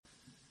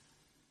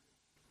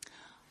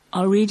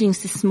Our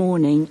readings this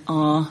morning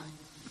are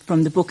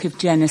from the book of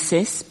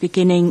Genesis,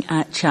 beginning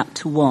at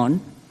chapter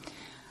 1.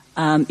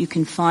 You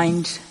can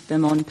find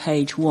them on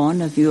page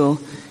 1 of your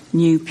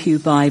new Pew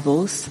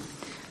Bibles.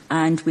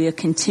 And we are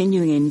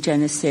continuing in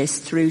Genesis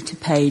through to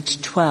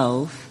page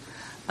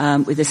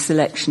 12 with a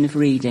selection of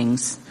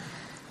readings.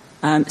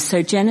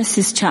 So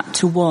Genesis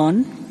chapter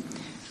 1,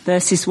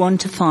 verses 1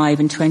 to 5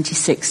 and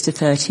 26 to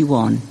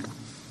 31.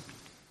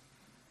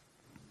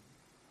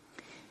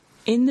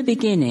 In the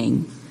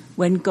beginning,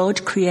 when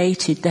God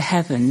created the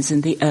heavens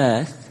and the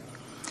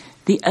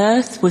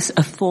earth was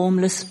a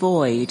formless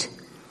void,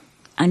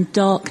 and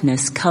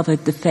darkness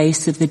covered the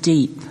face of the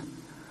deep,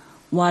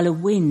 while a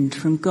wind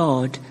from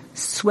God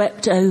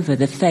swept over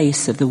the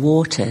face of the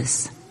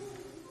waters.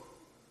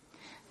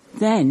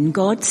 Then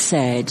God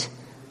said,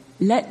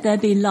 "Let there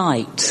be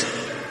light,"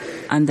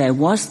 and there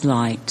was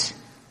light.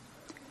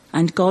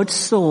 And God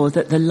saw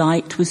that the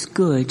light was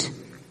good.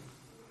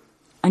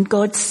 And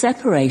God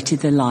separated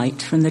the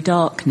light from the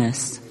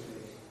darkness.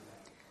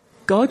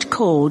 God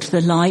called the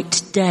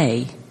light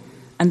day,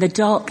 and the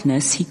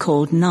darkness he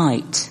called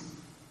night.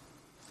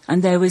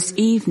 And there was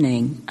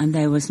evening, and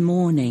there was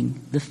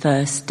morning, the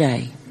first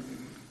day.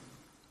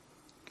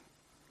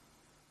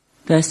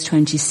 Verse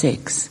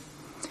 26.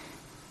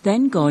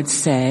 Then God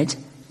said,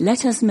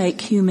 "Let us make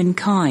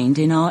humankind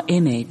in our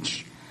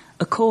image,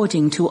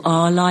 according to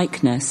our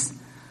likeness,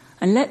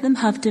 and let them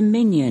have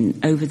dominion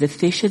over the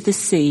fish of the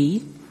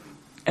sea,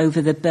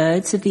 over the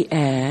birds of the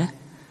air,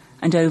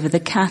 and over the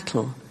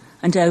cattle,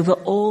 and over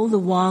all the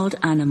wild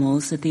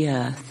animals of the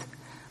earth,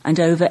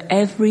 and over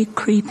every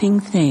creeping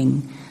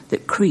thing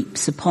that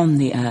creeps upon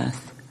the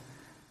earth."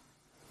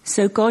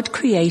 So God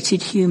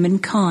created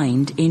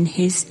humankind in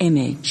his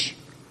image.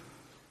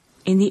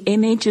 In the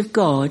image of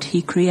God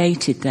he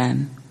created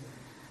them.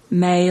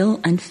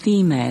 Male and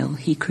female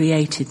he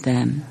created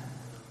them.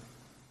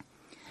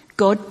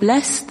 God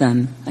blessed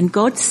them, and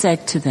God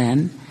said to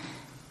them,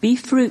 "Be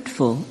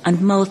fruitful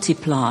and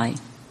multiply,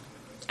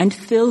 and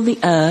fill the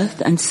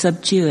earth and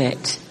subdue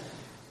it,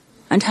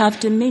 and have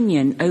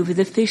dominion over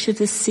the fish of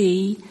the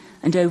sea,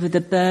 and over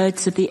the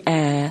birds of the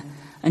air,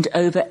 and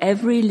over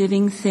every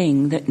living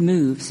thing that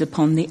moves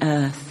upon the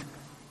earth."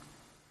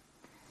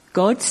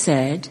 God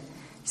said,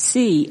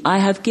 "See, I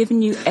have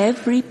given you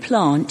every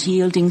plant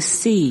yielding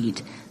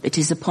seed that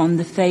is upon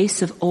the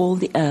face of all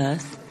the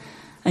earth,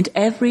 and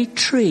every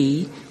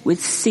tree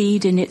with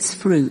seed in its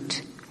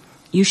fruit.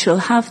 You shall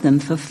have them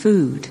for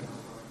food.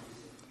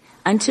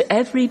 And to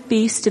every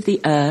beast of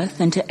the earth,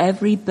 and to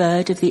every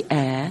bird of the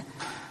air,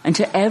 and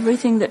to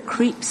everything that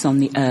creeps on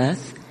the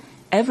earth,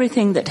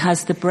 everything that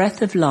has the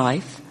breath of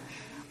life,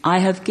 I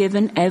have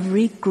given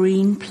every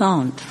green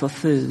plant for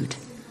food."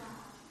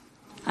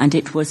 And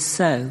it was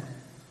so.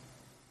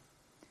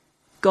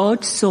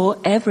 God saw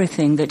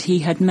everything that he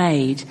had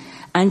made,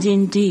 and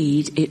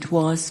indeed it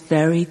was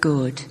very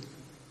good.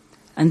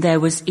 And there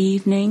was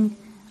evening,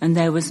 and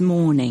there was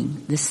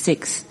morning, the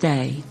sixth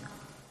day.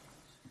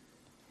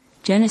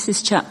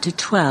 Genesis chapter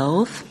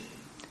 12,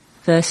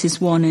 verses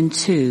 1 and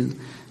 2,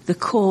 the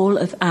call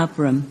of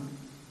Abram.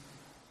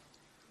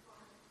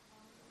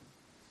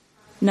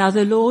 Now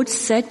the Lord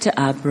said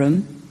to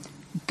Abram,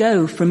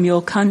 "Go from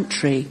your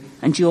country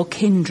and your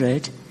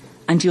kindred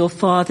and your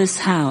father's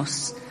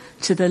house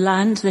to the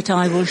land that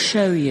I will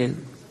show you.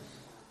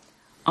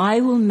 I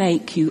will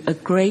make you a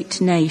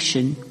great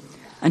nation,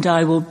 and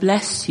I will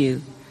bless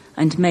you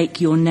and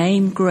make your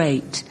name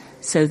great,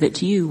 so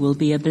that you will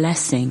be a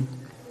blessing."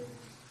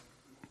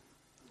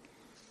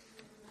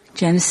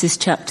 Genesis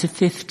chapter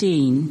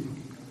 15,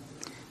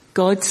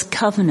 God's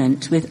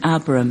covenant with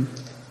Abram.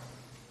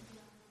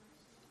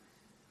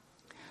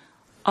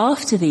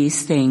 After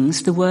these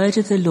things, the word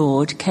of the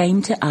Lord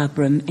came to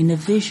Abram in a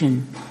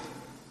vision.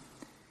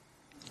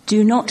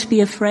 "Do not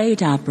be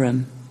afraid,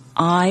 Abram.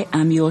 I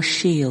am your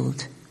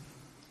shield.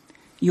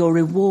 Your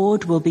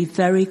reward will be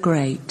very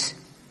great."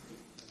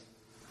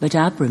 But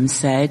Abram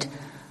said,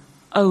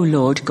 "O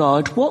Lord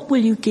God, what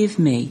will you give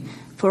me?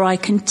 For I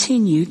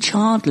continue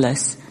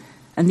childless,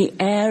 and the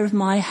heir of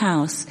my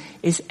house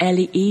is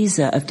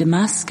Eliezer of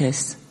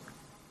Damascus."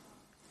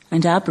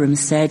 And Abram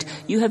said,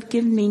 "You have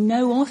given me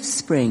no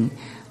offspring,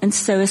 and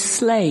so a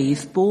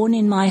slave born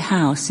in my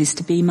house is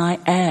to be my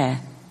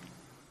heir."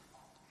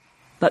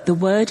 But the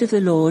word of the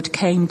Lord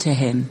came to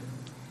him,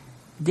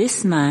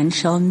 "This man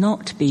shall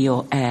not be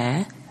your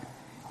heir.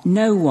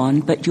 No one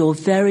but your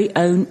very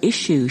own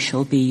issue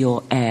shall be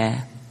your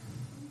heir."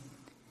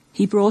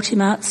 He brought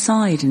him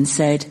outside and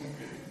said,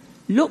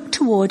 "Look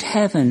toward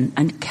heaven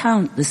and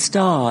count the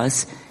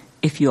stars,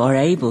 if you are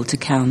able to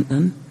count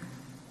them."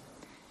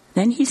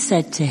 Then he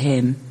said to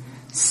him,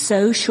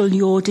 "So shall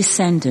your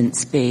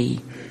descendants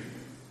be."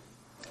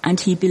 And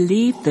he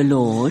believed the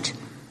Lord,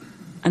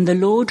 and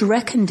the Lord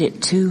reckoned it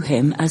to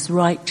him as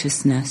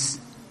righteousness.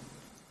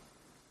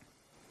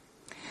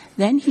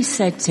 Then he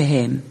said to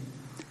him,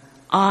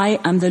 "I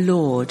am the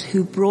Lord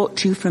who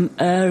brought you from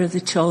Ur of the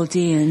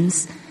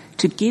Chaldeans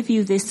to give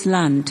you this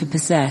land to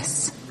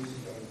possess."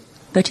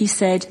 But he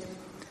said,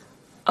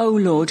 "O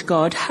Lord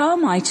God, how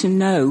am I to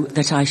know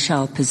that I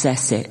shall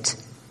possess it?"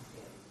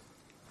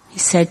 He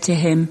said to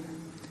him,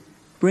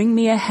 "Bring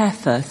me a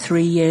heifer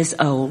 3 years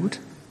old,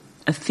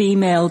 a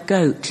female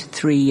goat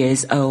 3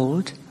 years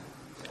old,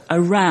 a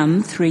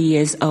ram 3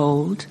 years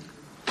old,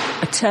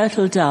 a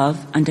turtle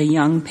dove and a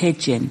young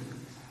pigeon."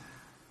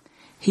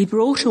 He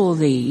brought all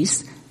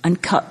these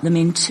and cut them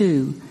in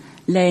two,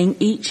 laying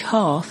each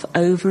half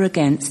over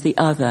against the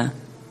other,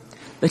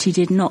 but he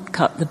did not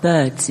cut the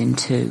birds in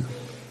two.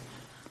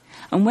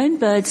 And when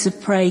birds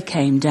of prey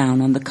came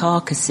down on the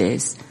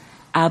carcasses,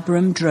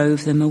 Abram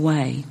drove them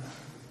away.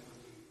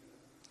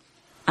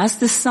 As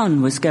the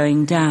sun was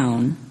going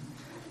down,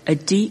 a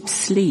deep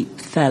sleep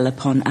fell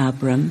upon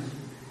Abram,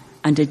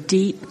 and a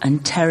deep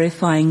and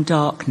terrifying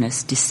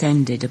darkness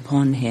descended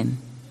upon him.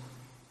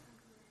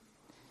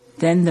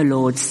 Then the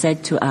Lord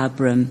said to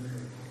Abram,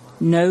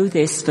 "Know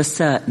this for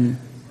certain,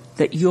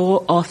 that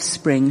your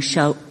offspring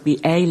shall be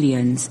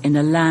aliens in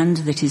a land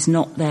that is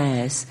not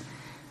theirs,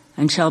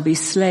 and shall be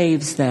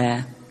slaves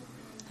there,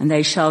 and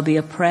they shall be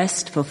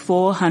oppressed for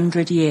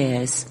 400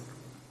 years.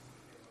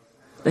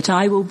 But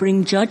I will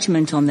bring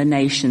judgment on the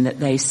nation that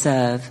they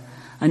serve,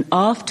 and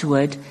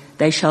afterward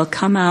they shall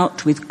come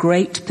out with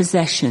great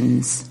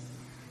possessions.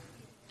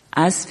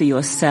 As for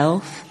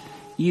yourself,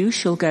 you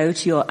shall go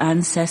to your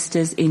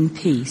ancestors in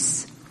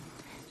peace.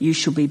 You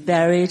shall be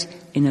buried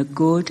in a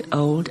good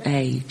old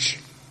age.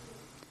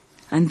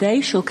 And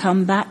they shall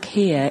come back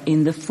here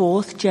in the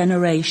 4th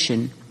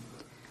generation,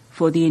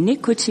 for the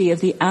iniquity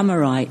of the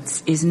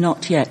Amorites is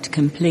not yet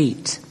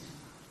complete."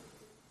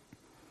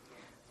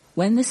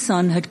 When the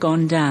sun had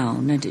gone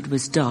down and it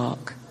was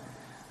dark,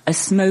 a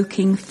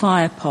smoking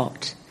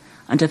firepot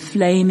and a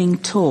flaming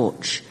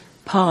torch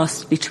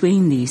passed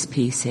between these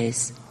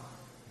pieces.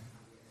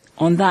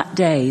 On that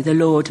day the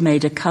Lord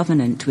made a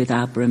covenant with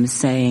Abram,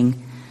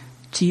 saying,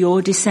 "To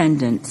your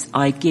descendants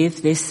I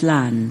give this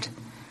land,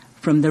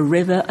 from the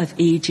river of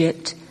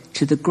Egypt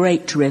to the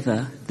great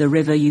river, the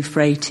river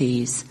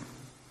Euphrates,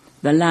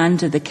 the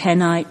land of the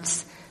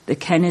Kenites, the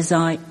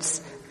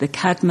Kenizzites, the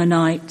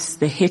Cadmonites,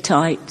 the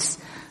Hittites,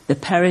 the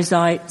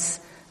Perizzites,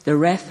 the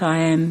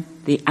Rephaim,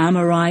 the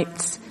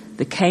Amorites,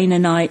 the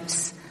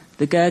Canaanites,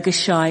 the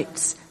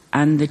Girgashites,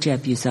 and the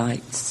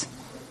Jebusites."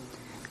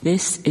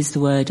 This is the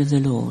word of the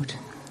Lord.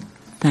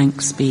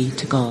 Thanks be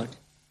to God.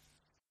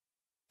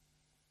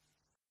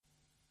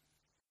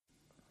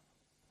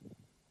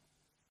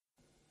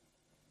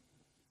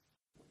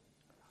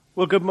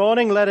 Well, good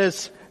morning. Let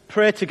us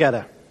pray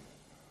together.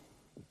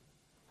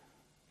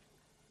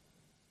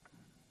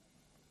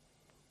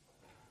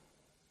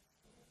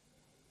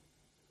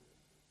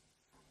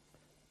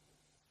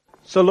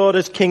 So, Lord,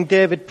 as King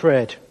David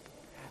prayed,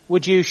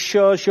 would you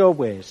show us your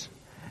ways,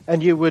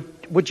 and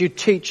would you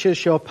teach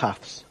us your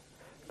paths?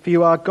 For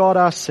you are God,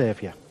 our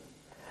Saviour,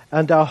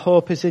 and our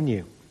hope is in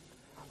you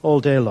all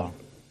day long.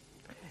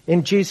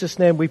 In Jesus'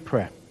 name we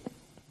pray.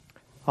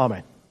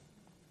 Amen.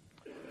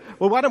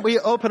 Well, why don't we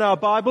open our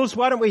Bibles?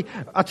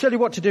 I'll tell you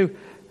what to do.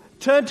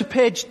 Turn to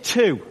page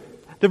 2.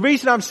 The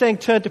reason I'm saying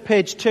turn to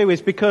page 2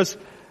 is because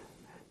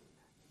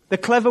the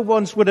clever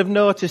ones would have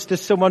noticed, as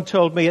someone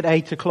told me at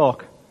 8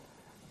 o'clock,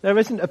 there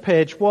isn't a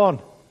page 1.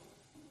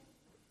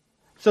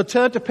 So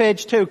turn to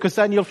page 2, because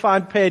then you'll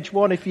find page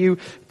 1 if you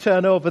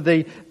turn over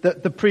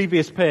the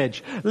previous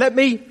page. Let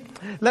me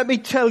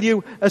tell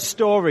you a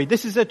story.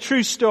 This is a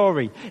true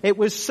story. It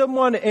was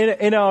someone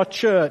in our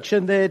church,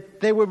 and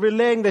they were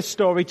relaying this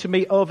story to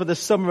me over the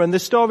summer, and the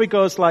story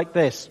goes like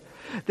this.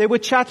 They were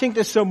chatting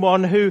to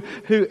someone who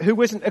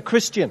wasn't a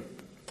Christian,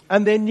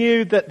 and they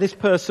knew that this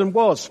person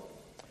was.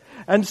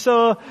 And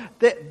so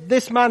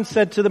this man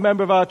said to the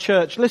member of our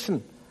church,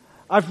 "Listen,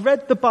 I've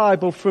read the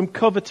Bible from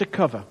cover to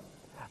cover.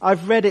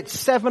 I've read it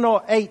 7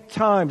 or 8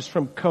 times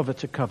from cover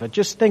to cover.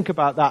 Just think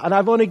about that. And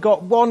I've only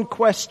got one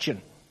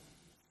question.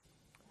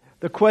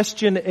 The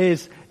question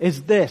is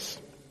this.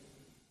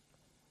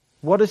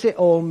 What does it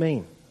all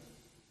mean?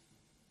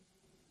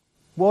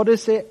 What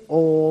does it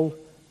all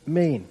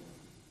mean?"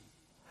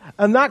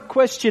 And that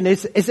question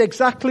is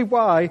exactly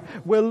why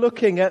we're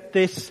looking at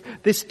this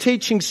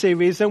teaching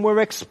series, and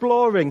we're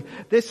exploring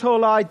this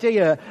whole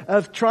idea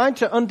of trying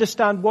to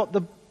understand what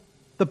the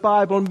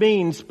Bible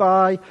means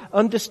by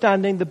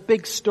understanding the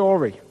big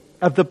story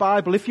of the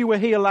Bible. If you were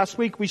here last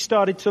week, we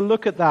started to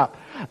look at that.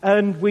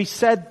 And we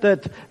said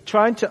that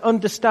trying to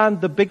understand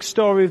the big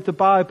story of the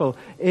Bible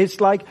is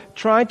like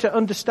trying to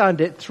understand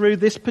it through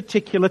this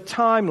particular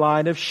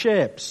timeline of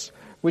shapes,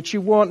 which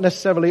you won't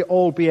necessarily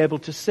all be able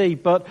to see.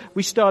 But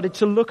we started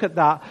to look at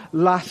that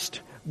last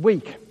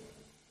week.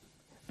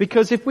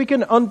 Because if we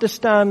can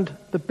understand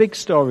the big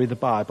story of the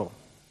Bible,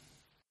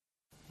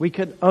 we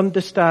can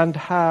understand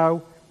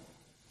how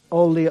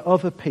all the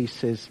other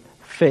pieces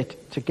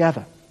fit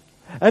together.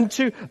 And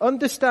to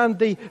understand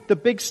the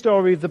big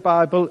story of the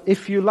Bible,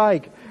 if you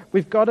like,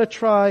 we've got to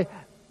try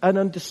and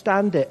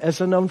understand it as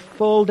an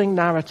unfolding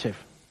narrative.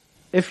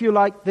 If you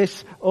like,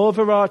 this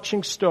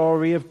overarching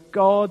story of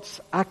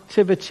God's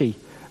activity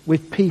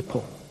with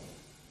people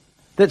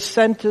that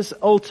centers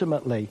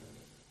ultimately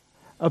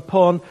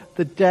upon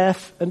the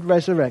death and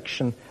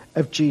resurrection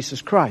of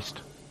Jesus Christ.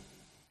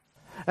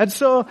 And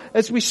so,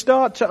 as we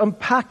start to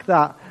unpack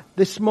that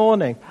this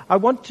morning, I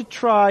want to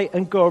try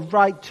and go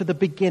right to the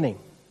beginning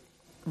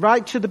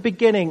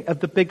of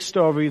the big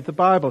story of the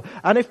Bible.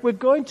 And if we're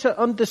going to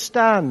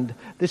understand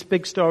this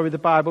big story of the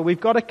Bible, we've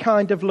got to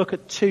kind of look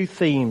at two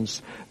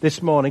themes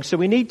this morning. So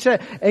we need to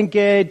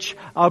engage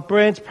our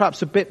brains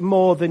perhaps a bit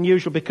more than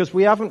usual, because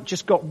we haven't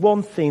just got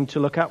one theme to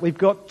look at, we've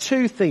got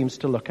two themes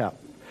to look at.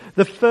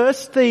 The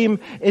first theme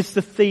is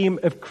the theme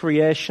of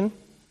creation,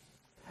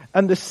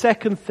 and the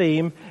second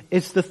theme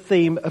is the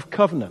theme of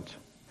covenant.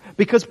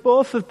 Because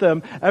both of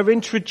them are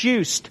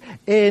introduced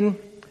in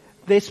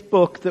this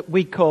book that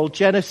we call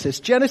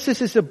Genesis.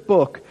 Genesis is a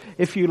book,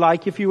 if you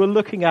like, if you were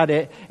looking at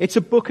it, it's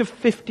a book of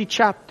 50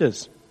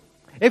 chapters.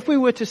 If we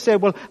were to say,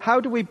 well, how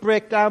do we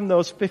break down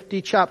those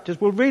 50 chapters?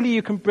 Well, really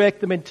you can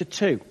break them into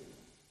two.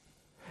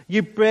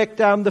 You break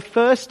down the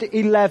first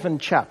 11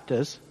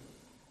 chapters,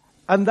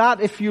 and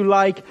that, if you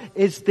like,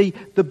 is the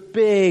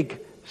big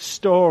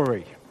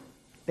story,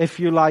 if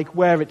you like,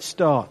 where it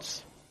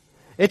starts.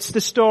 It's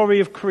the story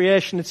of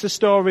creation. It's the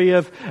story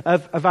of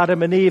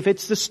Adam and Eve.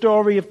 It's the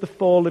story of the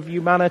fall of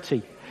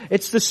humanity.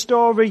 It's the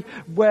story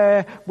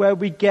where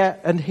we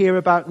get and hear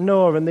about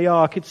Noah and the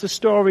ark. It's the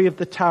story of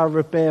the Tower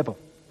of Babel.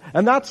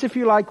 And that's, if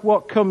you like,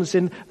 what comes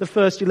in the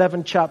first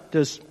 11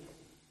 chapters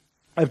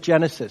of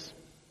Genesis.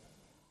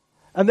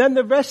 And then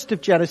the rest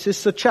of Genesis,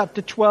 so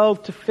chapter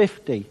 12 to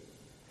 50,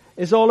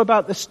 is all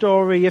about the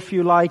story, if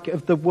you like,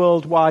 of the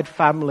worldwide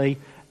family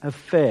of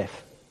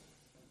faith.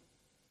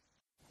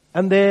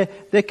 And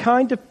they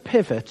kind of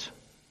pivot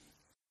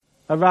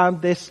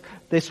around this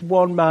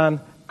one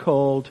man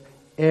called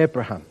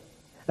Abraham.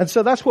 And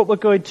so that's what we're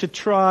going to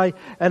try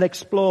and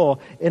explore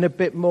in a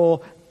bit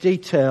more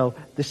detail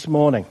this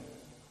morning.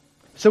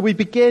 So we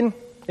begin,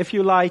 if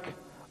you like,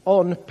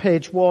 on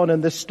page 1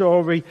 in the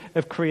story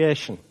of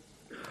creation.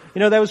 You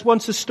know, there was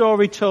once a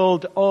story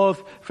told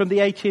from the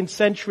 18th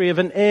century of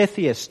an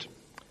atheist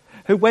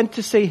who went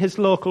to see his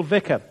local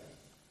vicar.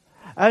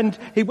 And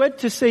he went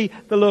to see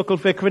the local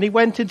vicar, and he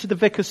went into the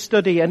vicar's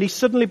study, and he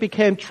suddenly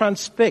became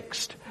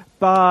transfixed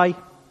by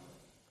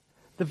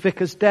the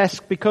vicar's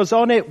desk, because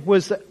on it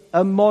was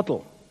a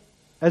model,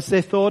 as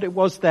they thought it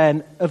was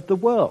then, of the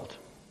world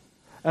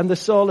and the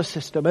solar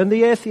system. And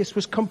the atheist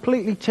was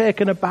completely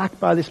taken aback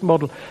by this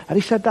model. And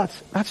he said,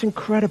 that's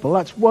incredible,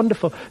 that's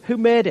wonderful. Who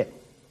made it?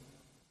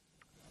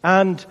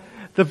 And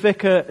the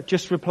vicar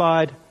just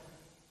replied,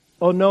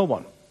 oh, no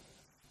one.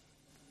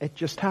 It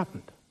just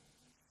happened.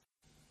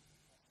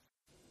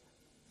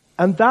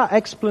 And that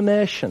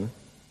explanation,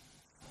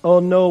 oh,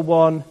 no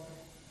one,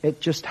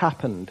 it just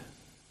happened.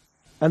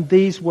 And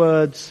these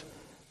words,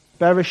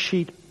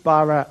 Bereshit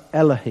bara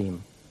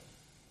Elohim,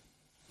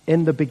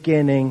 in the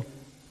beginning,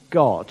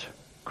 God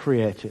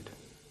created,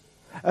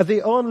 are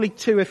the only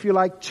two, if you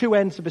like, two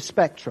ends of a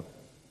spectrum.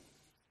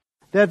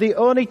 They're the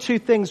only two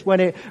things when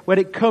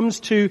it comes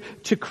to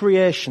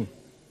creation.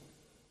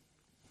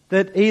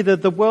 That either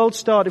the world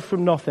started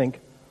from nothing,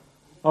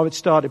 or it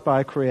started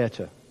by a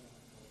creator.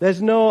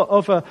 There's no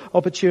other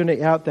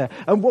opportunity out there.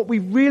 And what we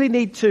really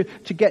need to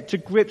get to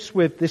grips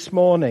with this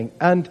morning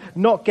and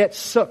not get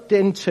sucked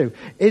into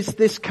is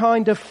this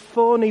kind of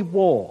phony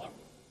war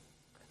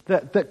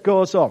that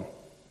goes on.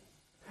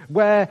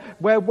 Where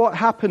what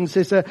happens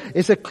is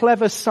a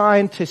clever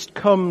scientist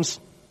comes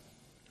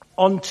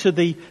onto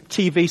the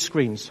TV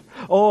screens,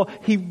 or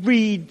he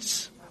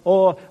reads,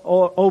 or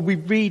we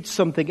read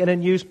something in a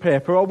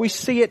newspaper, or we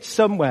see it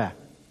somewhere.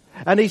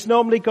 And he's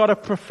normally got a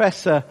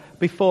professor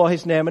before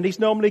his name, and he's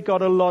normally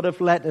got a lot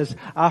of letters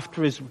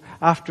after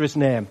his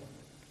name.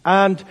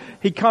 And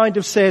he kind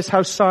of says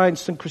how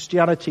science and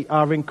Christianity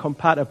are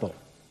incompatible.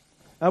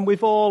 And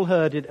we've all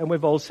heard it, and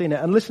we've all seen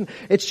it. And listen,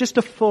 it's just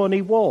a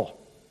phony war.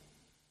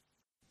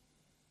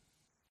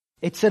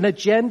 It's an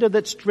agenda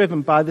that's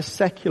driven by the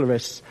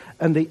secularists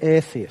and the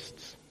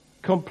atheists,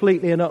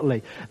 completely and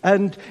utterly.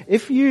 And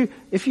if you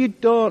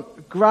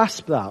don't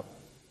grasp that,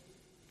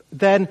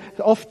 then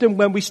often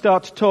when we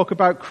start to talk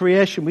about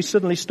creation, we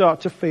suddenly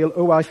start to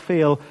feel, I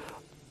feel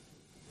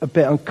a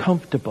bit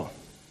uncomfortable.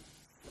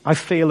 I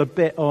feel a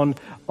bit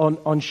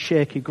on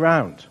shaky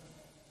ground.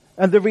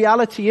 And the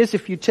reality is,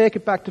 if you take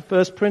it back to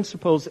first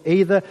principles,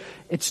 either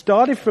it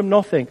started from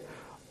nothing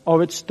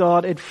or it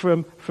started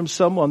from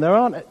someone. There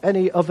aren't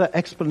any other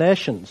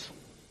explanations.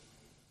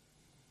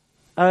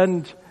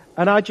 And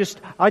I just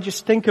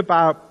think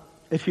about,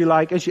 if you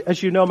like,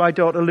 as you know, my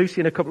daughter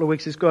Lucy in a couple of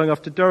weeks is going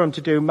off to Durham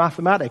to do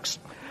mathematics.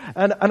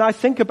 And I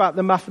think about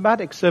the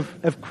mathematics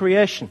of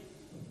creation.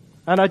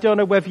 And I don't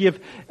know whether you've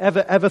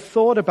ever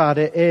thought about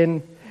it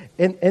in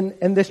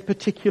this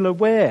particular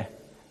way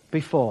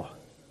before.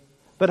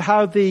 But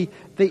how the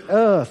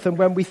earth, and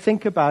when we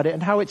think about it,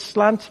 and how it's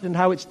slanted and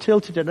how it's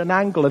tilted at an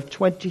angle of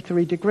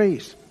 23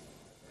 degrees.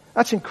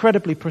 That's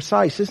incredibly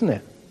precise, isn't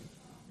it?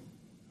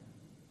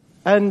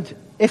 And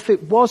if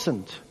it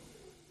wasn't,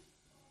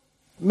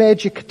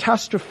 major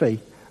catastrophe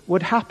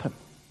would happen.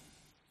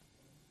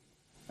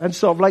 And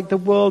sort of like the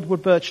world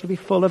would virtually be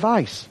full of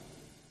ice.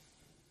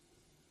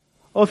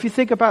 Or if you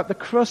think about the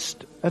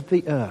crust of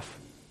the earth,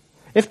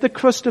 if the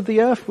crust of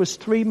the earth was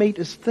 3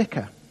 meters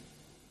thicker,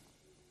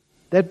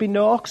 there'd be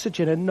no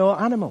oxygen and no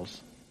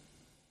animals.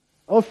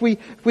 Or if we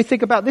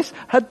think about this,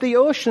 had the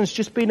oceans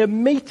just been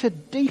 1 meter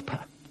deeper,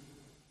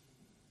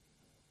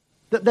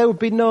 that there would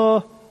be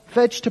no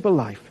vegetable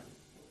life.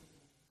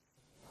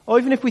 Or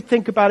even if we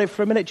think about it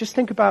for a minute, just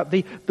think about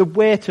the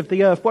weight of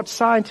the earth. What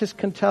scientists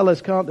can tell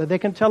us, can't they? They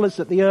can tell us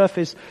that the earth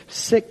is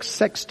 6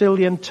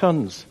 sextillion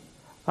tons.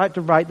 I had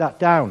to write that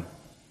down.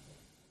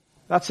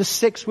 That's a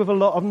 6 with a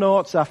lot of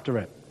noughts after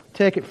it.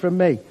 Take it from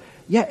me.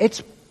 Yeah,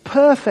 it's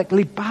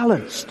perfectly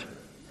balanced,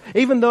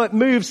 even though it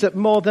moves at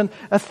more than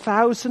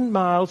 1,000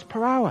 miles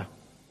per hour.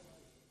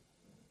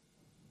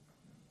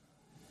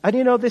 And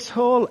you know, this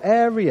whole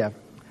area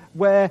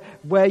where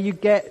you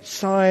get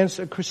science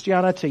and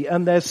Christianity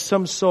and there's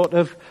some sort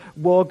of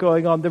war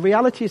going on, the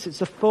reality is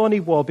it's a phony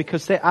war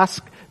because they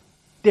ask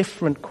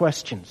different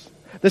questions.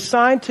 The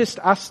scientist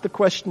asks the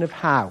question of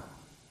how.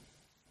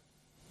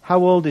 How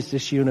old is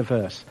this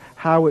universe?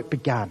 How it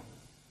began.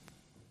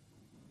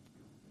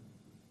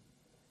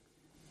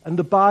 And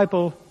the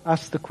Bible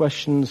asks the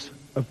questions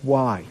of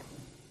why.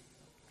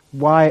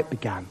 Why it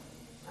began.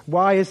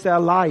 Why is there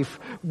life?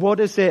 What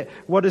does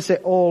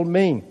it all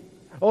mean?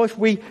 Or if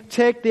we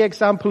take the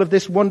example of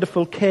this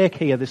wonderful cake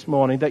here this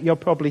morning that you're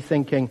probably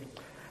thinking,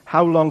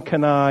 how long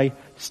can I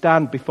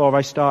stand before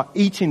I start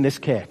eating this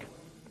cake?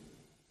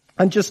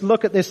 And just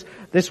look at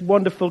this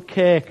wonderful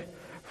cake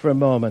for a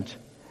moment.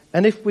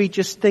 And if we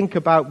just think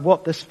about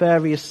what the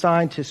various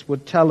scientists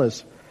would tell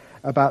us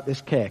about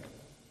this cake.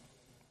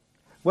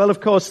 Well,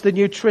 of course, the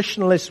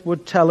nutritionalists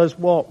would tell us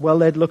what? Well,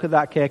 they'd look at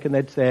that cake and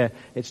they'd say,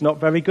 it's not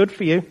very good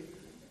for you.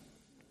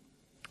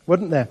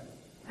 Wouldn't they?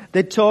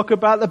 They'd talk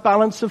about the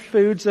balance of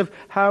foods, of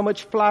how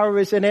much flour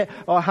is in it,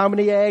 or how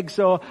many eggs,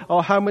 or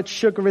how much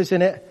sugar is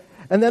in it.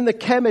 And then the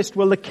chemist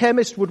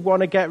would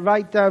want to get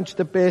right down to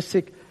the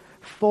basic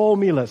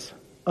formulas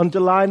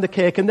underlying the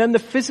cake. And then the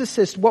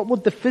physicist, what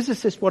would the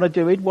physicist want to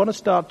do? He'd want to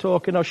start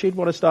talking, or she'd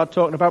want to start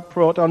talking about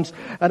protons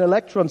and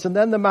electrons. And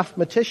then the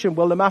mathematician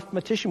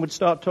would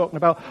start talking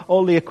about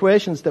all the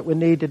equations that were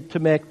needed to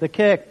make the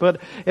cake.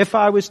 But if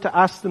I was to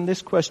ask them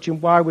this question,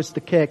 why was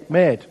the cake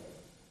made?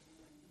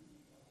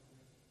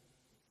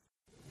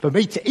 For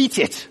me to eat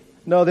it?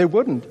 No, they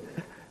wouldn't.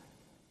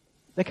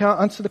 They can't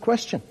answer the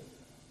question.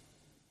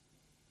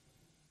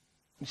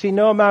 You see,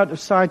 no amount of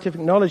scientific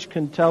knowledge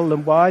can tell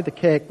them why the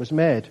cake was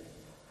made.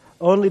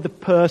 Only the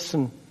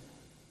person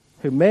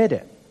who made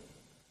it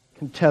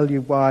can tell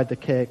you why the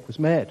cake was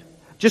made.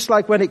 Just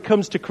like when it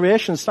comes to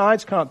creation,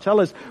 science can't tell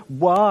us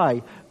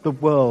why the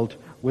world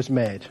was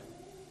made.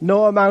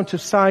 No amount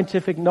of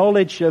scientific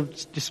knowledge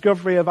of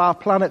discovery of our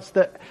planets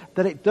that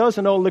it does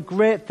and all the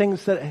great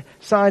things that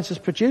science has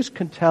produced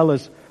can tell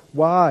us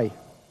why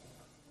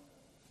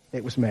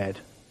it was made.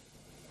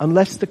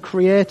 Unless the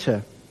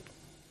Creator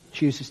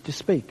chooses to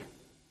speak.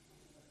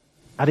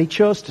 And He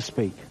chose to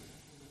speak.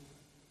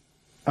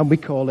 And we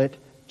call it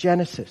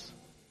Genesis.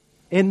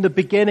 In the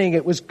beginning,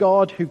 it was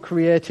God who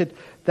created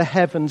the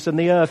heavens and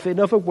the earth. In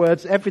other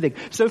words, everything.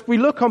 So if we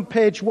look on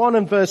page 1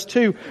 and verse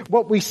 2,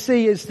 what we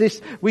see is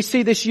this, we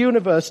see this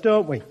universe,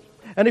 don't we?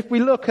 And if we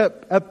look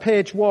at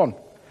page 1,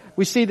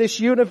 we see this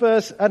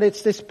universe and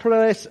it's this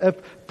place of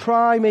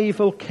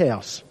primeval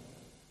chaos.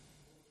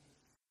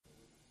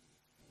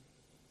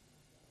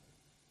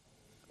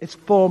 It's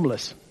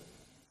formless.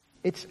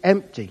 It's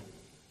empty.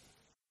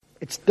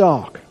 It's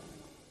dark.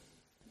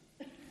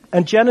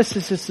 And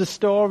Genesis is the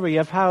story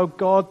of how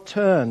God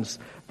turns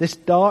this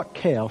dark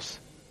chaos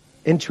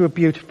into a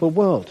beautiful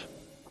world.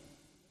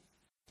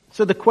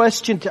 So the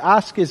question to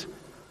ask is,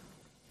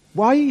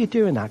 why are you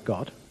doing that,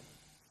 God?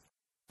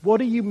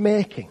 What are you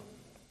making?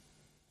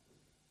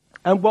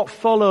 And what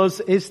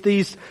follows is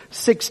these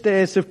 6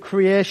 days of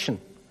creation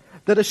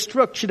that are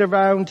structured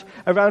around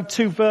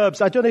 2 verbs.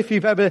 I don't know if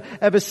you've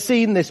ever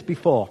seen this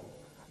before,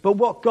 but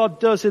what God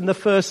does in the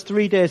first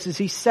 3 days is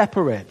He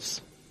separates.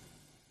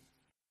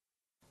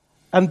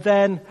 And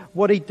then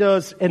what He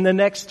does in the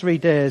next 3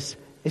 days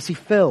is He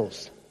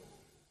fills.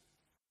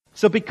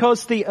 So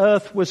because the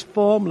earth was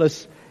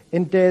formless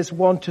in days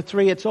 1 to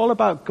 3, it's all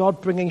about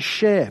God bringing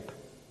shape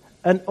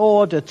and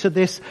order to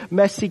this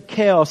messy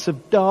chaos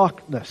of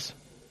darkness.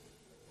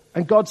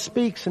 And God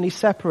speaks and He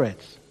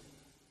separates.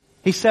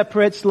 He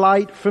separates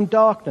light from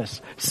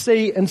darkness,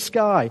 sea and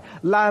sky,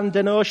 land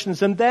and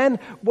oceans. And then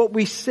what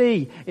we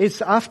see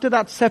is after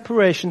that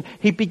separation,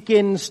 He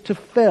begins to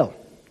fill.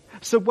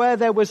 So where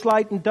there was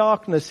light and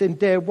darkness in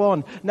day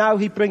 1, now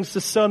He brings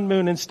the sun,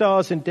 moon and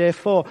stars in day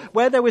 4.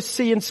 Where there was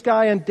sea and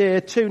sky in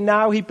day 2,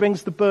 now He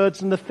brings the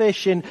birds and the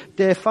fish in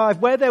day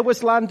 5. Where there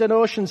was land and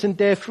oceans in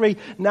day 3,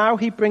 now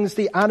He brings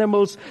the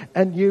animals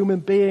and human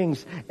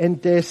beings in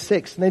day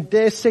 6. And in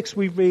day 6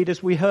 we read,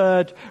 as we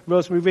heard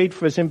Rosemary read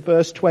for us in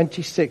verse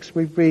 26,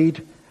 we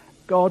read,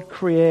 God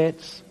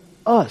creates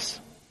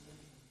us.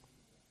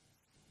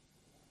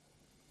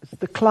 It's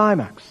the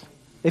climax,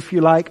 if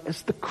you like,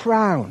 it's the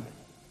crown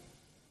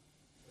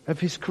of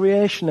His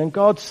creation. And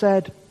God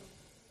said,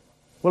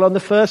 Well, on the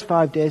first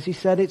 5 days he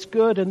said it's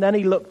good, and then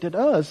he looked at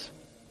us.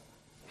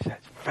 He said,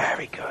 it's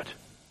very good.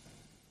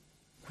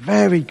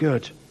 Very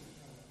good.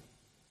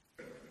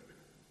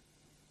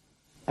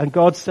 And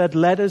God said,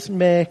 let us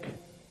make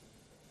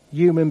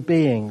human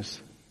beings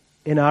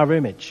in our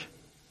image,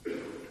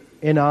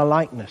 in our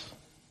likeness.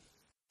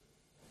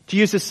 To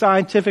use a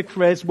scientific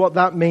phrase, what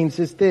that means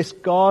is this: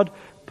 God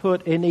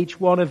put in each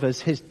one of us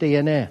his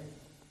DNA.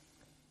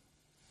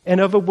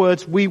 In other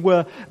words, we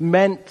were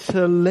meant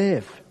to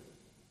live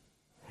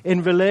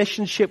in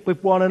relationship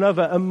with one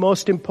another, and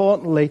most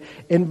importantly,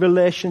 in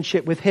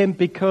relationship with him,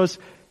 because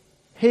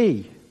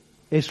he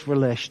is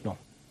relational.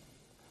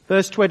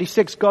 Verse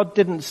 26, God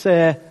didn't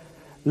say,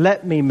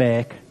 let me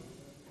make.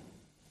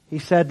 He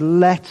said,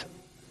 let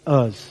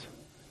us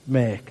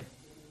make.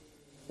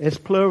 It's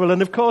plural.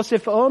 And of course,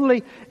 if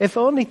only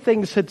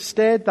things had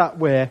stayed that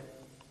way,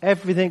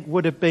 everything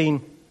would have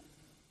been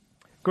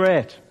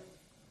great.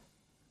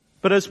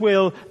 But as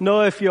we'll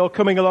know if you're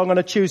coming along on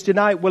a Tuesday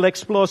night, we'll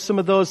explore some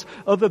of those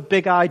other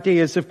big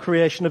ideas of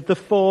creation, of the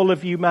fall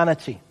of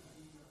humanity.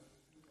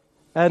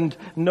 And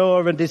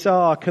Noah and his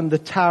ark and the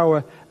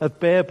Tower of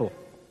Babel.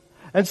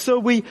 And so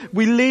we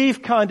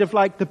leave kind of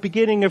like the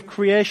beginning of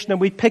creation,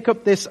 and we pick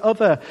up this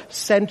other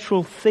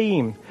central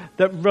theme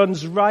that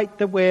runs right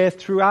the way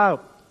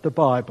throughout the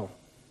Bible.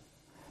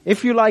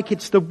 If you like,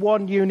 it's the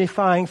one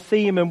unifying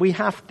theme, and we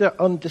have to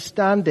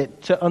understand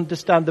it to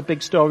understand the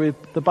big story of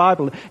the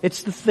Bible.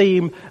 It's the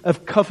theme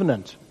of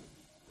covenant.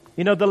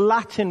 You know, the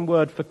Latin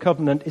word for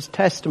covenant is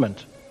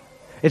testament.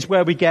 It's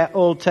where we get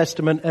Old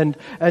Testament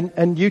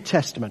and New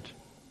Testament.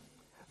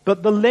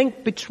 But the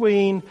link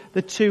between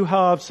the two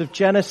halves of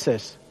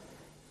Genesis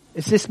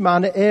is this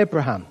man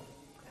Abraham.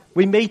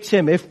 We meet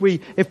him, if we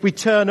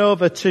turn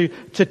over to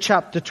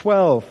chapter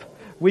 12,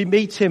 we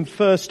meet him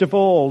first of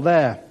all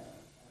there.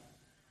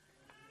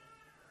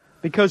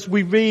 Because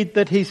we read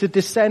that he's a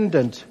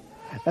descendant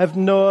of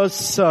Noah's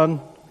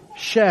son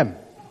Shem.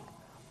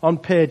 On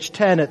page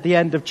 10 at the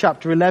end of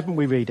chapter 11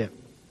 we read it.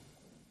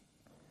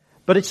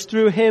 But it's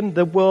through him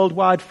the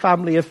worldwide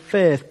family of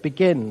faith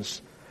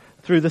begins,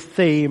 through the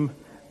theme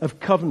of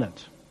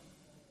covenant.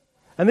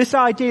 And this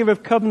idea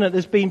of covenant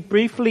has been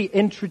briefly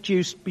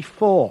introduced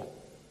before.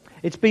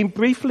 It's been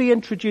briefly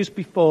introduced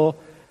before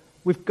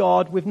with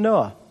God, with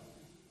Noah.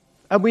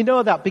 And we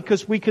know that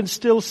because we can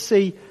still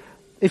see,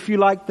 if you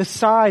like, the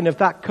sign of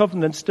that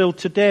covenant still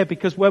today,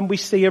 because when we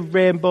see a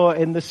rainbow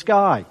in the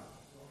sky,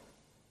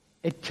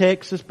 it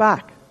takes us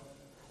back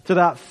to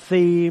that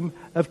theme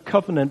of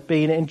covenant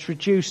being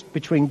introduced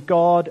between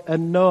God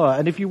and Noah.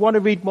 And if you want to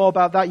read more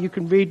about that, you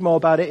can read more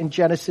about it in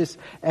Genesis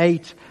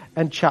 8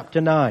 and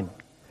chapter 9.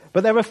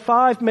 But there are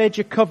 5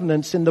 major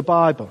covenants in the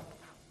Bible,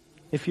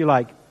 if you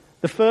like.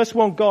 The first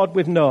one, God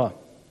with Noah.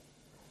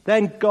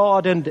 Then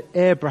God and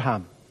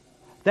Abraham.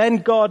 Then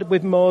God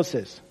with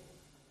Moses.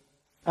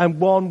 And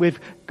one with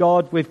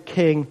God with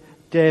King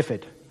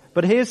David.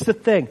 But here's the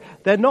thing.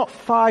 They're not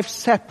 5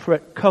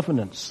 separate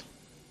covenants.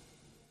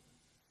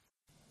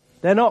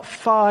 They're not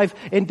 5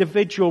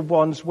 individual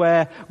ones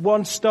where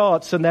one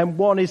starts and then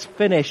one is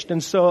finished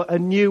and so a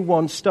new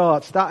one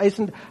starts. That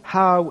isn't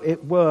how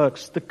it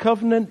works. The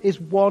covenant is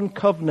one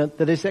covenant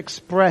that is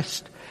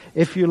expressed,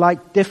 if you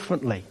like,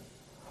 differently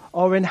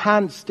or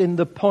enhanced in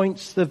the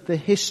points of the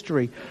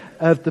history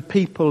of the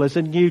people as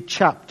a new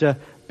chapter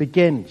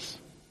begins.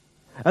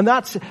 And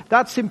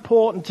that's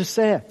important to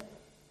say.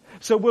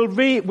 So we'll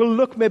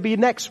look maybe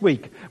next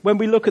week when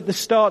we look at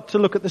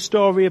the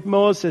story of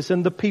Moses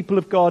and the people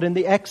of God in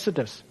the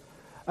Exodus.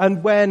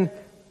 And when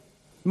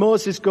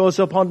Moses goes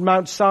up on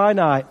Mount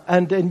Sinai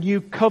and a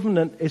new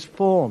covenant is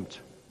formed.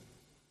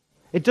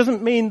 It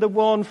doesn't mean the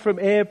one from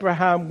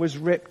Abraham was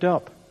ripped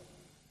up.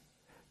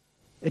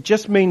 It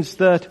just means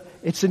that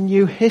it's a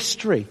new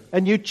history,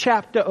 a new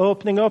chapter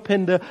opening up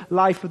in the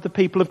life of the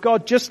people of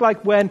God, just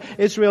like when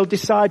Israel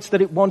decides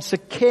that it wants a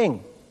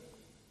king.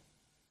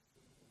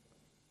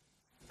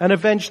 And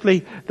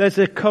eventually there's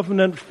a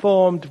covenant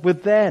formed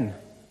with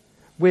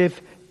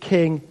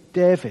King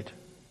David.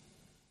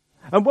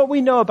 And what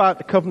we know about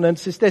the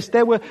covenants is this.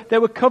 There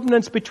were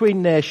covenants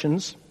between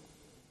nations.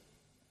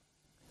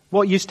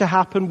 What used to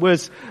happen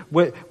was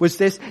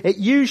this. It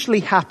usually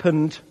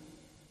happened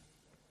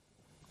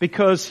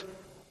because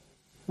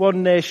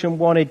one nation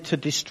wanted to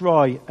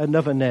destroy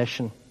another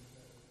nation.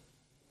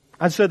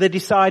 And so they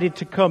decided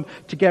to come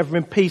together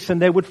in peace and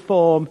they would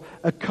form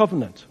a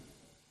covenant.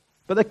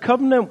 But the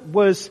covenant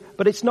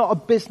but it's not a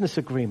business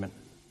agreement.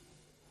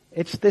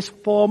 It's this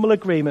formal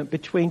agreement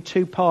between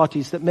 2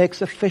 parties that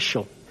makes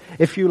official,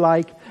 if you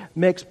like,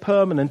 makes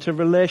permanent a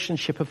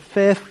relationship of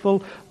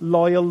faithful,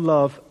 loyal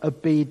love,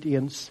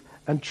 obedience,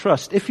 and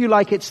trust. If you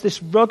like, it's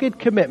this rugged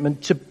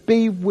commitment to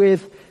be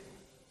with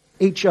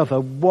each other,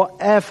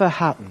 whatever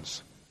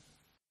happens.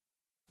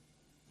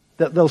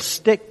 That they'll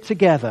stick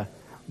together,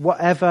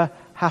 whatever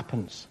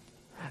happens.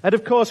 And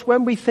of course,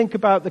 when we think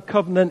about the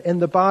covenant in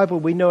the Bible,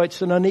 we know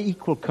it's an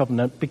unequal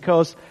covenant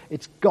because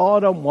it's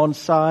God on one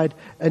side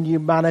and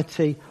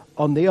humanity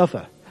on the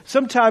other.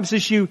 Sometimes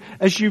as you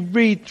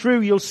read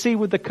through, you'll see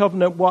with the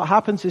covenant what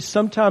happens is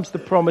sometimes the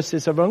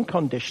promises are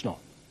unconditional.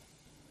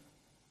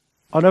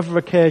 On other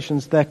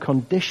occasions, they're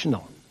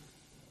conditional,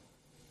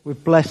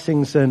 with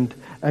blessings and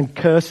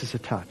curses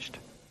attached.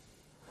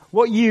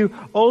 What you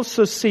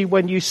also see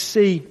when you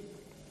see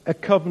a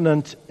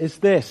covenant is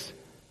this.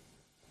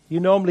 You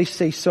normally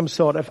see some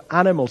sort of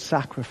animal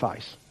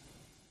sacrifice.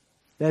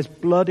 There's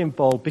blood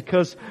involved,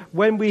 because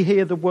when we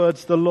hear the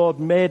words, the Lord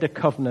made a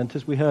covenant,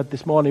 as we heard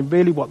this morning,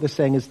 really what they're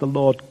saying is the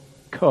Lord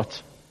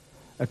cut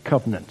a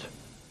covenant.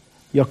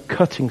 You're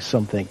cutting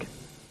something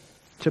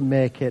to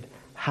make it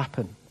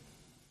happen.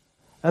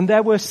 And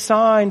there were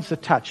signs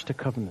attached to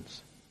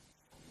covenants.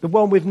 The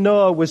one with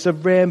Noah was a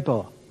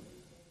rainbow.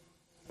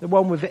 The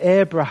one with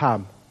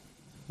Abraham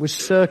was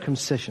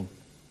circumcision.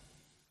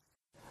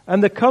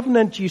 And the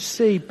covenant you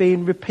see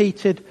being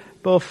repeated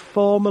both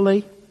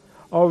formally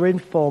or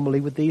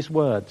informally with these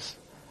words: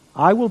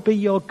 I will be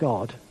your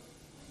God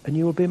and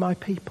you will be my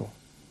people.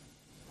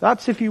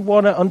 That's if you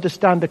want to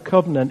understand a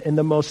covenant in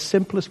the most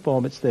simplest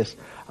form, it's this: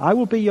 I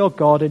will be your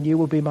God and you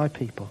will be my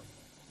people.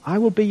 I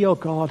will be your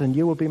God and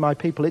you will be my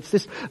people. It's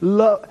this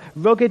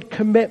rugged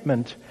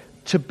commitment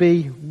to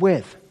be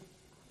with.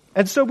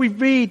 And so we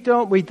read,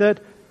 don't we, that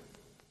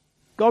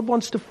God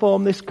wants to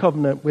form this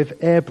covenant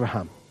with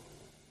Abraham.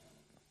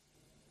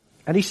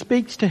 And he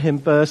speaks to him,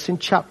 verse in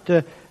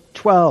chapter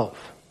 12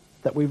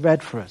 that we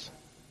read for us.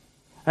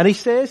 And he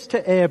says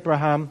to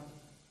Abraham,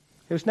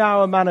 who's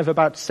now a man of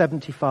about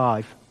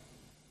 75,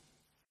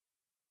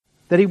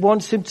 that he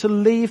wants him to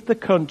leave the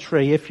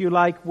country, if you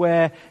like,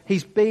 where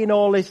he's been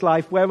all his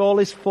life, where all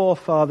his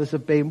forefathers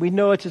have been. We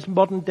know it as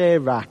modern-day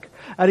Iraq.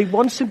 And he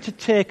wants him to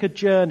take a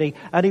journey,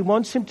 and he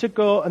wants him to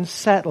go and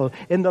settle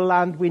in the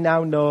land we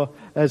now know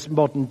as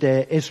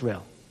modern-day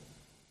Israel.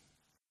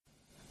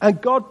 And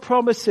God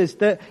promises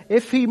that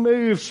if he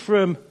moves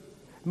from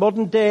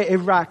modern-day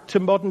Iraq to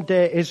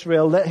modern-day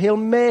Israel, that he'll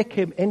make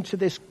him into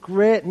this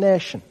great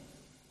nation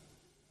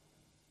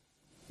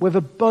with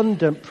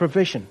abundant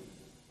provision.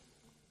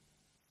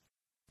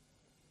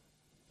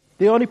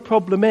 The only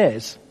problem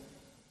is,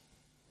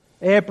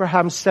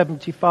 Abraham's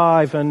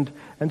 75 and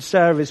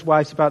Sarah, his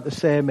wife's about the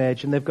same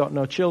age, and they've got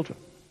no children.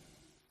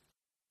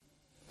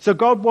 So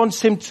God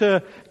wants him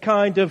to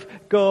kind of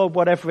go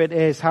whatever it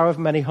is, however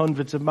many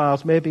hundreds of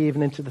miles, maybe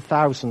even into the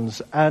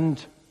thousands,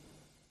 and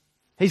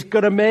he's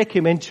going to make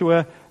him into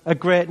a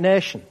great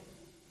nation.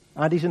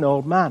 And he's an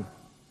old man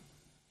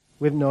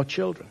with no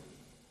children.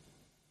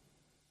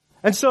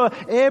 And so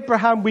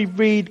Abraham, we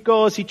read,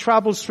 he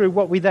travels through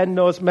what we then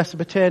know as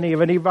Mesopotamia,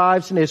 and he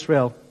arrives in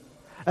Israel.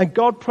 And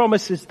God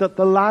promises that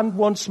the land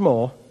once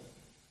more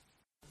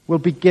will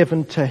be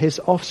given to his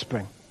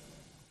offspring.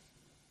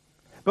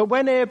 But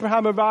when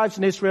Abraham arrives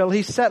in Israel,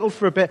 he's settled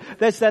for a bit.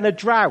 There's then a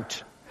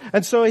drought.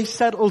 And so he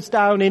settles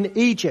down in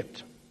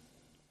Egypt.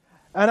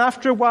 And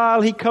after a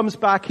while he comes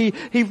back,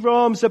 he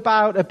roams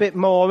about a bit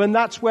more, and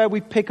that's where we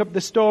pick up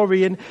the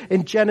story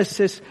in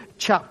Genesis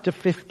chapter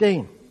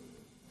 15.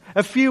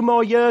 A few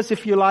more years,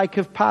 if you like,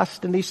 have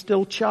passed, and he's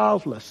still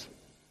childless.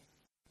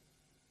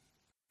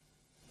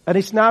 And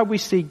it's now we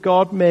see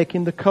God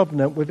making the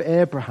covenant with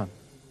Abraham.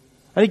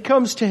 And he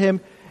comes to him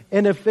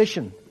in a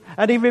vision.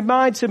 And he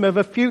reminds him of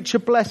a future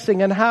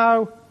blessing and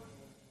how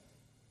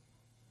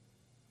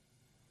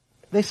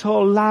this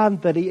whole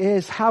land that he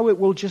is, how it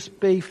will just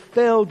be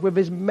filled with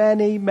his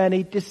many,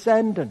 many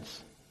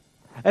descendants.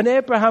 And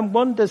Abraham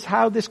wonders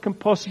how this can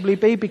possibly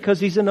be, because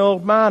he's an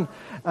old man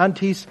and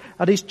he's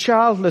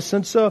childless.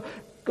 And so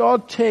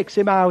God takes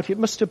him out. It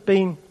must have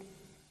been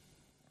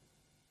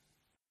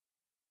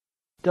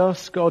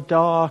dusk or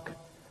dark.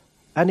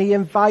 And he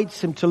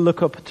invites him to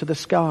look up to the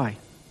sky.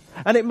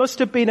 And it must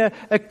have been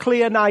a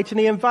clear night. And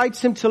he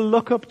invites him to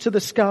look up to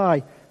the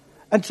sky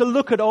and to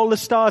look at all the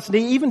stars. And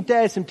he even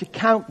dares him to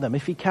count them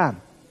if he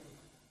can.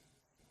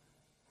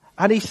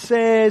 And he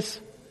says,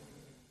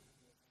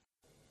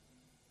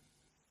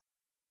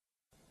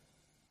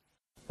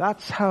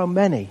 that's how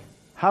many.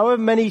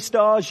 However many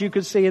stars you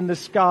can see in the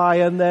sky,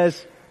 and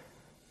there's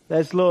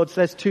loads,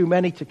 there's too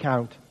many to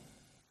count.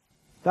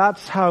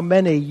 That's how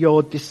many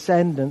your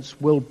descendants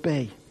will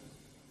be.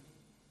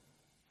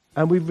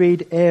 And we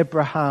read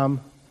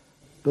Abraham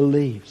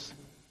believes.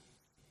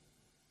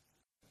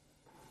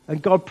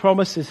 And God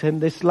promises him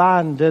this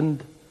land,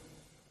 and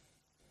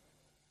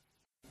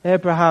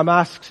Abraham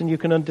asks, and you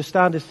can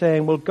understand it,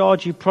 saying, well,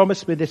 God, you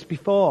promised me this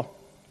before,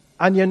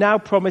 and you're now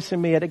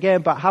promising me it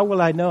again, but how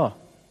will I know?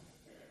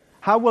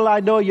 How will I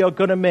know you're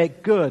going to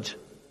make good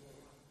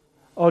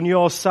on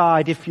your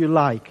side, if you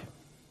like?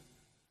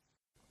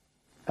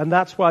 And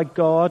that's why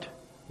God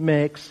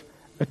makes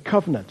a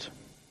covenant.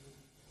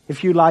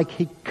 If you like,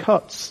 he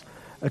cuts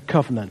a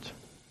covenant.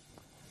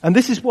 And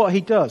this is what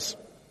he does.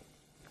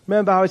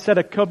 Remember how I said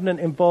a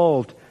covenant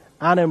involved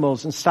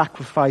animals and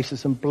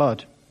sacrifices and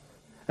blood.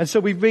 And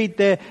so we read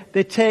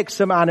they take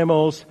some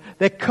animals,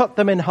 they cut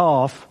them in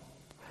half,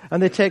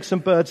 and they take some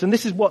birds. And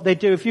this is what they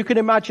do. If you can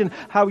imagine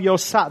how you're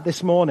sat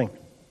this morning,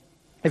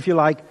 if you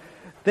like,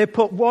 they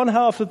put one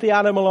half of the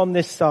animal on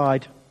this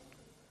side,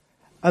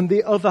 and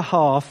the other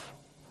half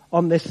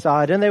on this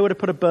side, and they would have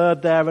put a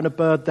bird there and a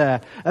bird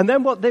there. And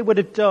then what they would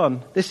have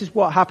done, this is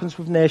what happens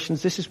with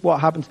nations, this is what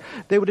happens,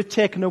 they would have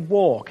taken a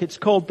walk. It's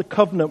called the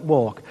covenant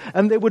walk.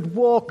 And they would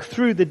walk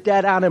through the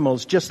dead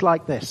animals just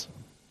like this.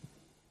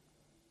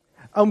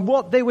 And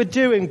what they were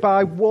doing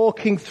by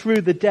walking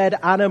through the dead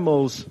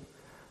animals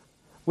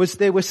was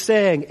they were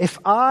saying, if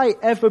I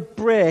ever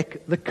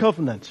break the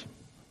covenant,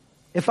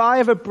 if I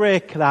ever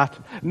break that,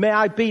 may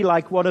I be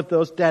like one of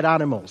those dead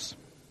animals.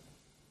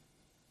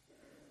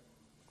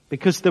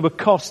 Because there were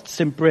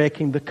costs in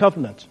breaking the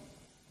covenant.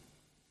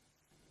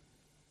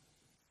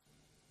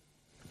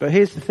 But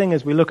here's the thing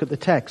as we look at the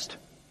text.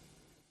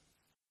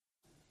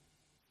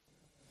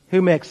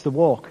 Who makes the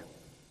walk?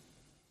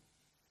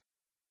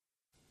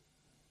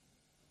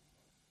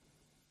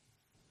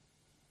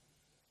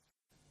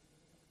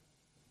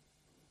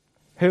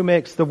 Who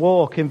makes the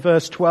walk? In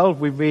verse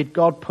 12 we read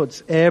God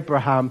puts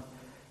Abraham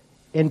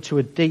into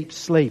a deep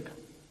sleep.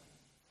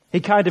 He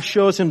kind of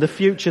shows him the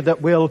future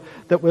that we'll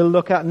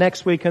look at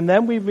next week. And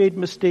then we read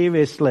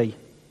mysteriously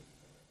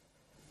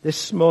this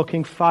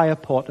smoking fire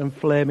pot and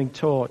flaming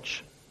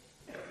torch.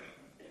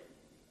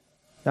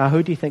 Now,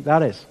 who do you think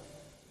that is?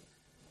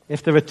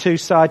 If there are two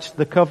sides to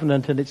the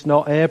covenant and it's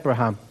not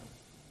Abraham.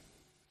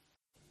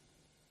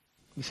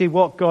 You see,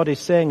 what God is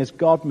saying is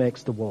God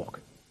makes the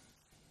walk.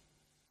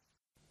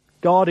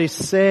 God is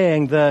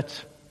saying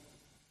that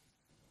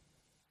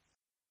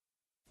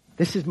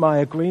this is my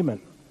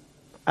agreement.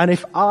 And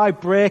if I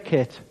break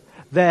it,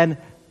 then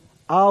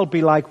I'll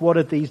be like one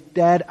of these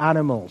dead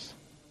animals.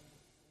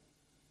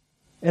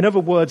 In other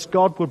words,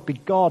 God would be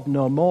God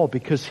no more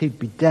because he'd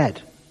be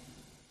dead.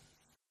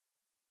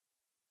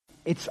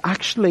 It's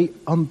actually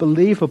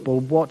unbelievable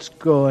what's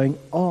going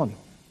on.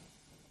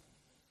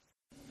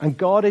 And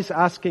God is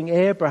asking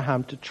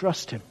Abraham to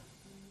trust him.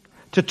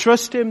 To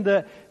trust him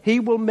that he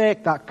will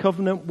make that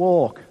covenant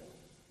walk.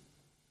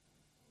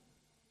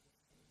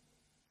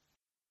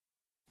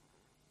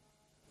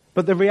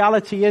 But the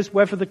reality is,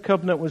 whether the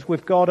covenant was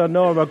with God or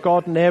no, or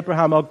God and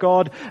Abraham, or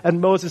God and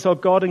Moses, or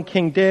God and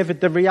King David,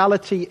 the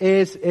reality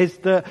is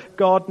that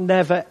God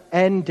never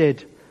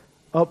ended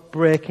up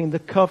breaking the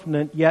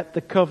covenant, yet the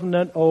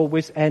covenant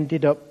always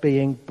ended up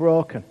being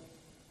broken.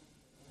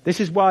 This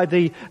is why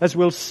as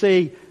we'll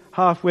see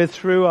halfway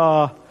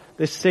through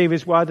this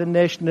series, why the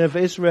nation of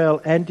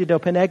Israel ended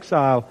up in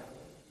exile,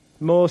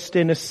 most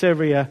in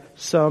Assyria,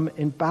 some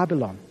in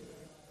Babylon.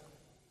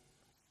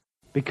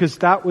 Because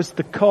that was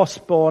the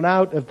cost borne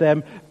out of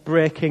them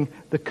breaking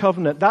the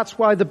covenant. That's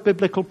why the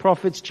biblical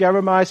prophets,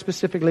 Jeremiah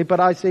specifically, but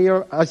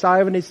Isaiah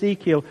and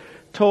Ezekiel,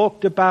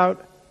 talked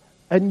about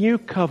a new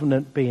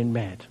covenant being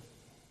made.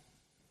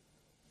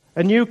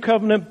 A new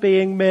covenant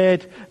being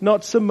made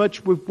not so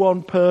much with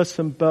one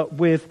person, but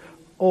with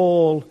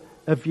all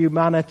of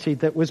humanity,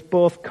 that was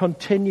both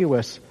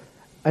continuous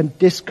and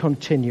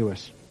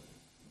discontinuous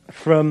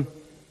from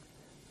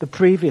the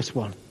previous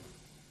one.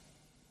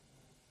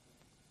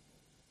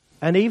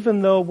 And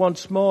even though,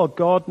 once more,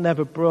 God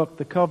never broke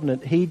the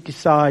covenant, he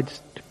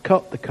decides to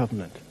cut the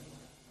covenant.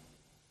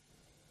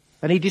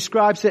 And he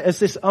describes it as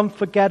this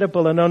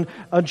unforgettable and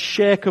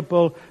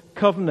unshakable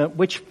covenant,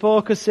 which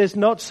focuses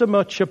not so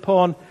much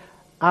upon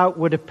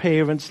outward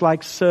appearance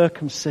like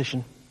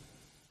circumcision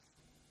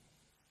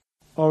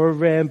or a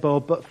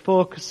rainbow, but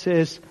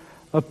focuses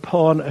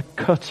upon a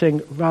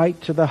cutting right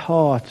to the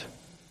heart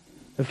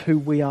of who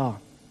we are.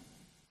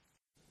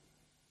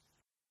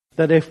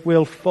 That if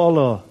we'll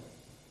follow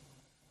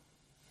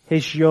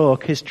his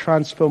yoke, his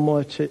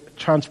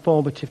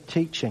transformative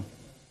teaching,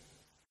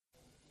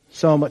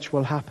 so much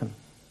will happen.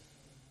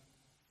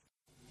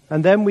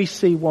 And then we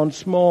see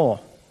once more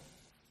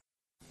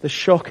the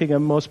shocking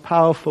and most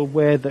powerful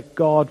way that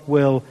God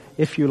will,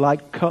 if you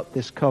like, cut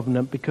this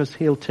covenant, because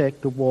he'll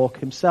take the walk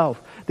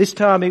himself. This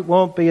time it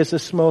won't be as a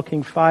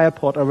smoking fire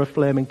pot or a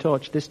flaming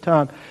torch. This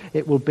time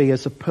it will be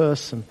as a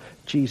person,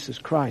 Jesus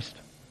Christ.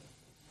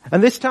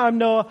 And this time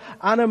no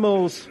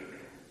animals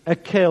are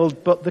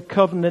killed, but the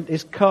covenant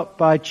is cut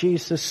by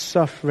Jesus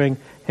suffering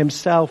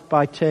himself,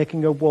 by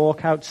taking a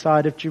walk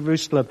outside of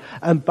Jerusalem,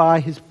 and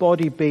by his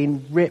body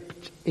being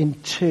ripped in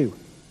two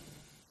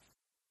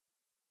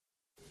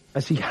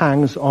as he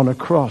hangs on a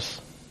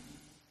cross.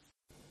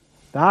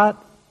 That,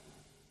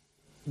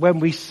 when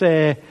we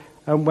say,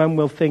 and when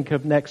we'll think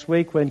of next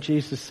week, when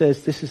Jesus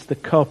says, this is the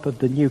cup of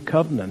the new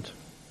covenant,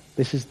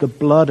 this is the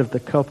blood of the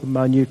cup of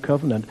my new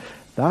covenant,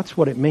 that's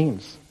what it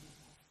means.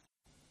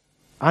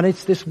 And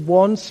it's this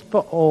once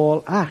for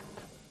all act.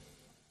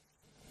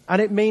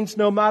 And it means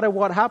no matter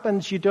what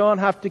happens, you don't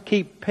have to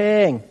keep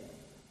paying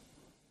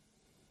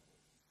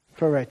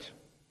for it.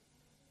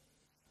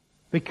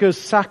 Because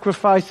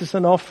sacrifices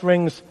and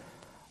offerings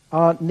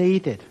aren't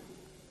needed.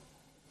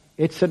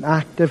 It's an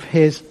act of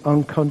his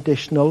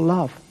unconditional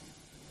love.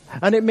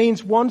 And it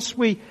means once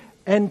we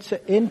enter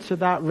into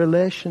that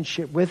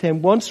relationship with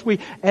him, once we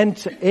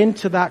enter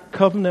into that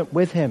covenant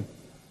with him,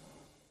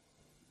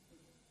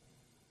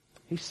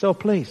 he's so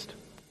pleased.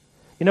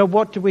 You know,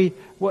 what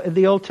in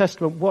the Old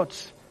Testament,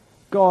 what's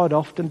God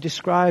often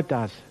described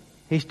as?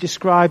 He's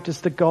described as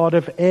the God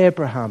of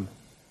Abraham,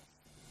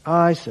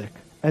 Isaac,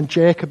 and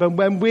Jacob. And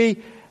when we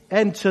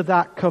enter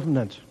that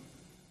covenant,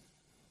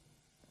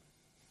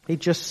 he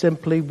just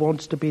simply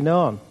wants to be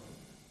known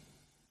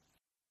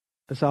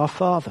as our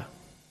Father.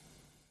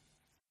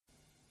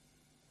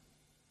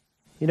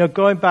 You know,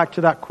 going back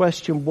to that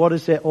question, what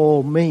does it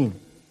all mean?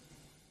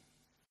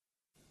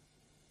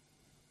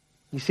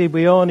 You see,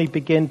 we only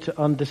begin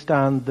to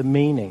understand the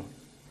meaning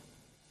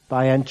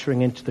by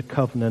entering into the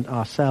covenant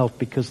ourselves,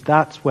 because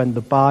that's when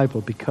the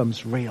Bible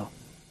becomes real.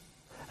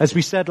 As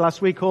we said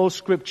last week, all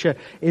Scripture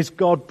is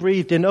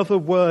God-breathed. In other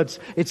words,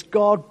 it's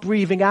God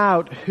breathing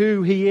out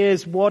who He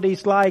is, what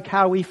He's like,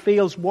 how He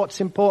feels,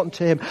 what's important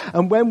to Him.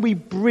 And when we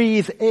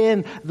breathe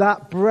in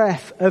that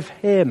breath of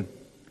Him,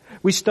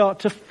 we start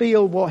to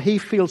feel what He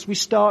feels. We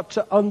start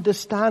to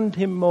understand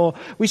Him more.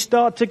 We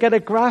start to get a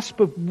grasp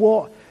of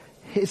what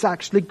is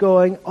actually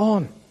going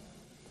on.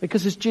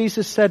 Because as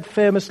Jesus said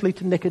famously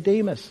to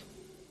Nicodemus,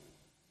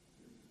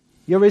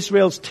 you're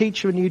Israel's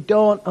teacher and you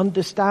don't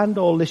understand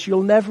all this.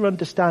 You'll never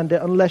understand it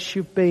unless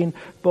you've been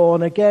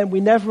born again. We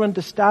never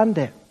understand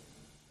it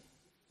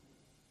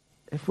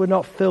if we're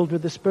not filled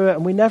with the Spirit.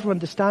 And we never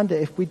understand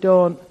it if we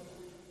don't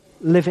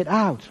live it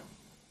out.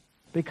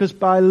 Because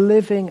by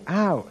living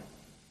out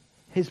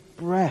His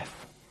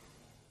breath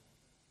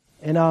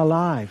in our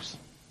lives,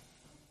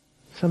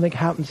 something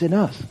happens in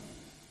us.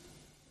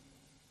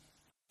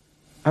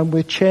 And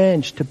we're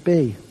changed to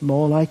be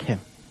more like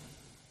Him.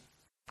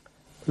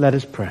 Let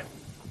us pray.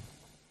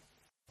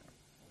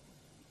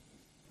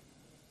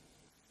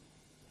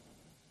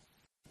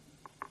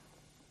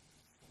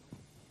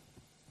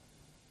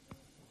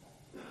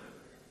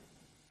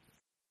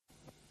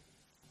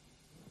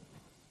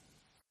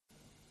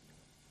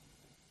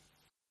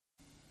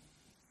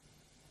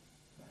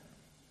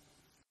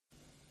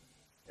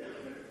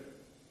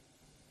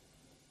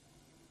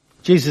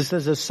 Jesus,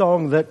 there's a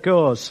song that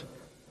goes,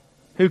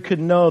 who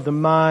can know the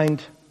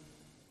mind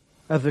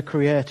of the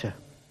Creator?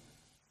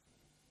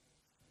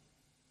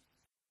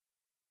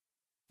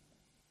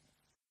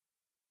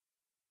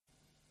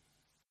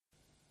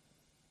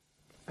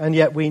 And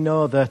yet we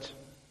know that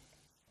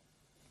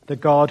the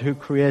God who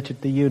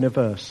created the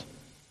universe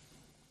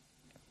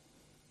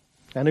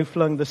and who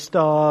flung the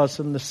stars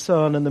and the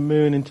sun and the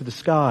moon into the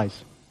skies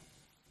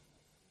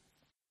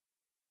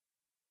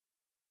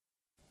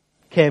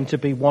came to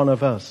be one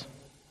of us.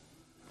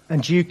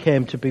 And you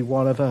came to be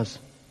one of us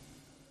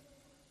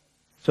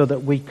so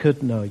that we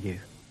could know you.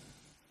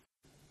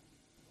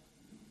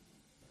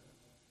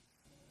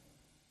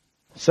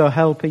 So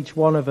help each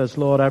one of us,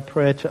 Lord, I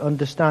pray, to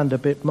understand a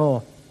bit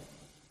more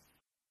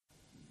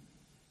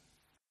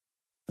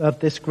of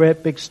this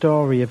great big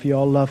story of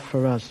your love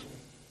for us.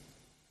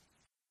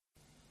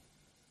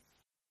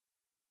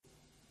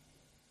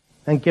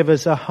 And give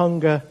us a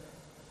hunger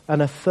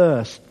and a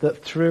thirst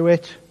that through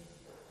it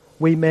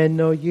we may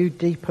know you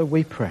deeper,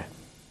 we pray.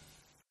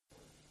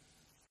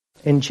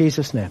 In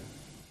Jesus' name.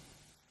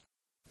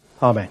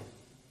 Amen.